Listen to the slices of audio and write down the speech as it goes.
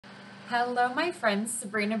Hello, my friends.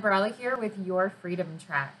 Sabrina Barella here with your Freedom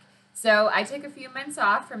Track. So I took a few months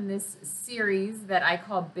off from this series that I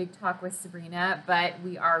call Big Talk with Sabrina, but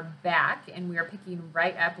we are back and we are picking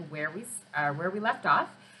right up where we left off.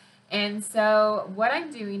 And so what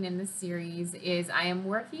I'm doing in this series is I am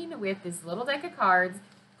working with this little deck of cards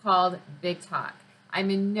called Big Talk. I'm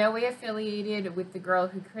in no way affiliated with the girl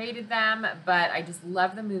who created them, but I just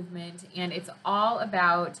love the movement, and it's all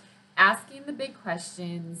about asking the big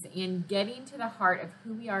questions and getting to the heart of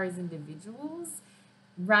who we are as individuals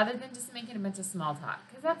rather than just making a bunch of small talk,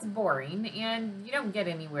 because that's boring and you don't get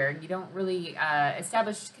anywhere. You don't really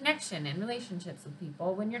establish connection and relationships with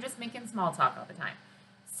people when you're just making small talk all the time.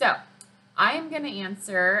 So I am going to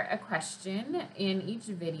answer a question in each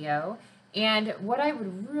video, and what I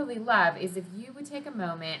would really love is if you would take a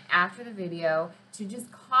moment after the video to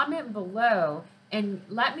just comment below and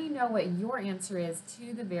let me know what your answer is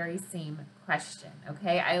to the very same question,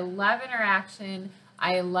 okay? I love interaction.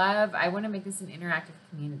 I want to make this an interactive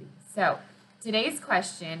community. So today's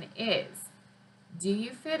question is, do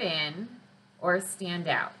you fit in or stand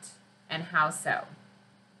out, and how so?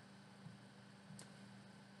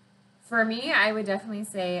 For me, I would definitely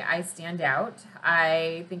say I stand out.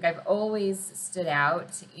 I think I've always stood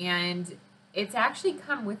out, and it's actually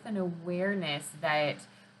come with an awareness that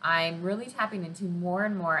I'm really tapping into more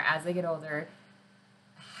and more as I get older,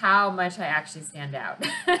 how much I actually stand out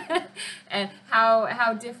and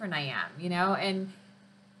how different I am, you know? And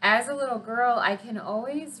as a little girl, I can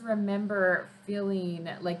always remember feeling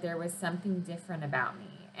like there was something different about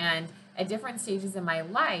me. And at different stages in my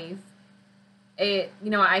life,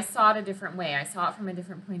 I saw it a different way. I saw it from a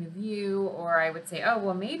different point of view, or I would say, oh,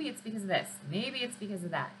 well, maybe it's because of this. Maybe it's because of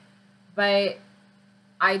that. But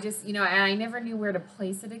I just, and I never knew where to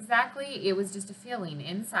place it exactly. It was just a feeling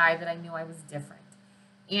inside that I knew I was different.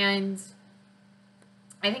 And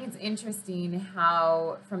I think it's interesting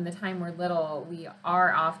how from the time we're little, we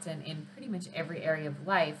are often in pretty much every area of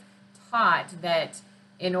life taught that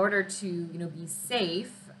in order to, be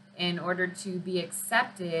safe, in order to be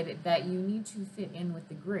accepted, that you need to fit in with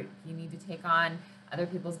the group. You need to take on other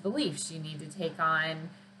people's beliefs. You need to take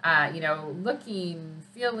on looking,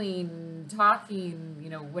 feeling, talking,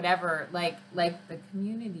 whatever, like the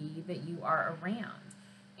community that you are around.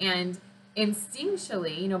 And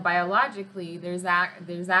instinctually, biologically, there's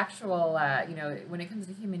actual, when it comes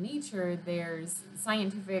to human nature, there's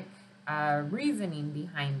scientific reasoning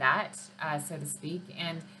behind that, so to speak.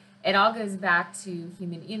 And it all goes back to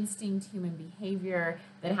human instinct, human behavior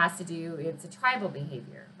that has to do, it's a tribal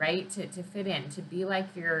behavior, right? To fit in, to be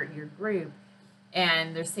like your group.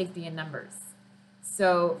 And there's safety in numbers.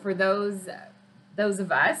 So for those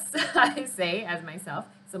of us, I say as myself,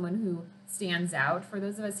 someone who stands out, for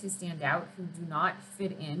those of us who stand out, who do not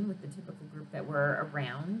fit in with the typical group that we're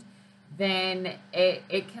around, then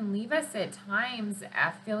it can leave us at times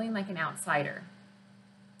feeling like an outsider.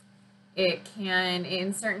 It can,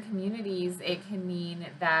 in certain communities, it can mean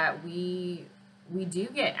that we do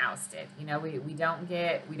get ousted. We don't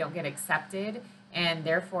get accepted, and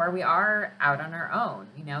therefore we are out on our own,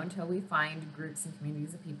 until we find groups and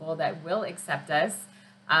communities of people that will accept us,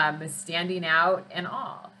 standing out and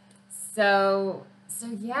all. So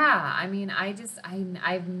yeah, I mean,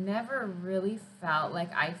 I've never really felt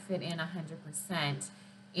like I fit in 100%.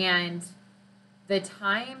 And the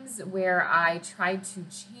times where I tried to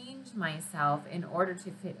change myself in order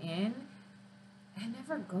to fit in, it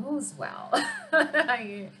never goes well.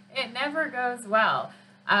 It never goes well.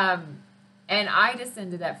 And I just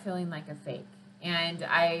ended up feeling like a fake. And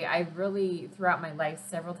I really, throughout my life,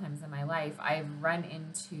 several times in my life, I've run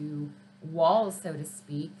into walls, so to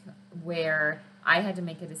speak, where I had to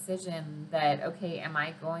make a decision that, okay, am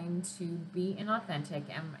I going to be inauthentic?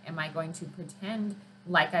 Am I going to pretend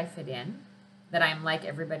like I fit in, that I'm like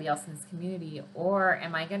everybody else in this community? Or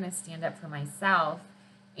am I going to stand up for myself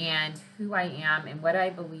and who I am and what I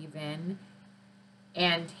believe in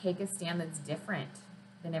and take a stand that's different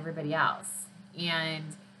than everybody else?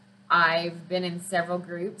 And I've been in several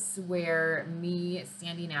groups where me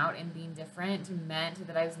standing out and being different meant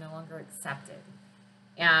that I was no longer accepted.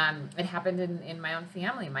 It happened in my own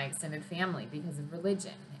family, my extended family, because of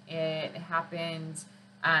religion. It's happened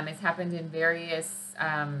in various,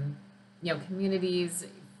 communities,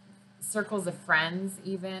 circles of friends,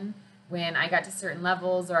 even when I got to certain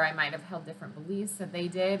levels, or I might have held different beliefs that they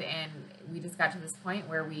did. And we just got to this point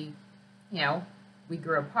where we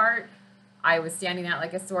grew apart. I was standing out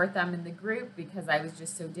like a sore thumb in the group because I was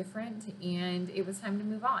just so different, and it was time to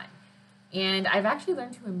move on. And I've actually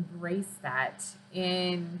learned to embrace that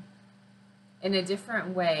in a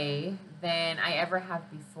different way than I ever have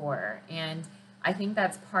before. And I think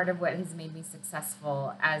that's part of what has made me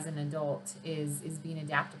successful as an adult is being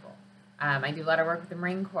adaptable. I do a lot of work with the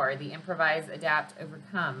Marine Corps, the improvise, adapt,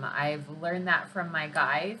 overcome. I've learned that from my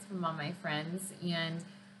guides, from all my friends, and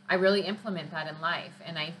I really implement that in life.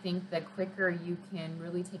 And I think the quicker you can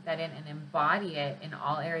really take that in and embody it in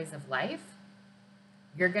all areas of life,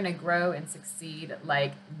 you're going to grow and succeed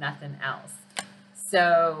like nothing else.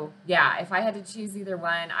 So, yeah, if I had to choose either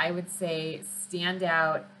one, I would say stand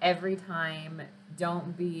out every time.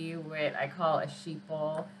 Don't be what I call a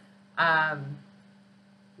sheeple. Um,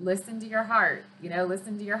 Listen to your heart,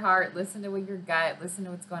 listen to your heart, listen to what your gut, listen to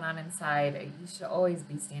what's going on inside. You should always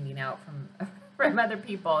be standing out from from other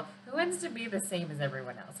people. Who wants to be the same as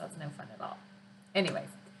everyone else? That's no fun at all. Anyways,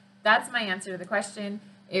 that's my answer to the question.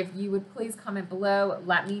 If you would please comment below,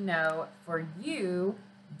 let me know, for you,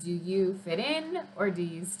 do you fit in or do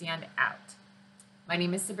you stand out? My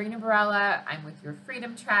name is Sabrina Barella. I'm with Your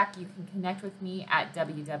Freedom Track. You can connect with me at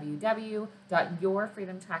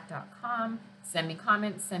www.yourfreedomtrack.com. Send me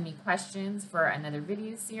comments, send me questions for another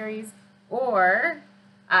video series, or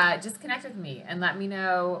just connect with me and let me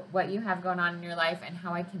know what you have going on in your life and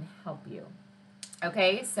how I can help you.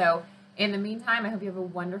 Okay, so in the meantime, I hope you have a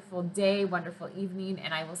wonderful day, wonderful evening,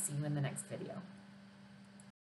 and I will see you in the next video.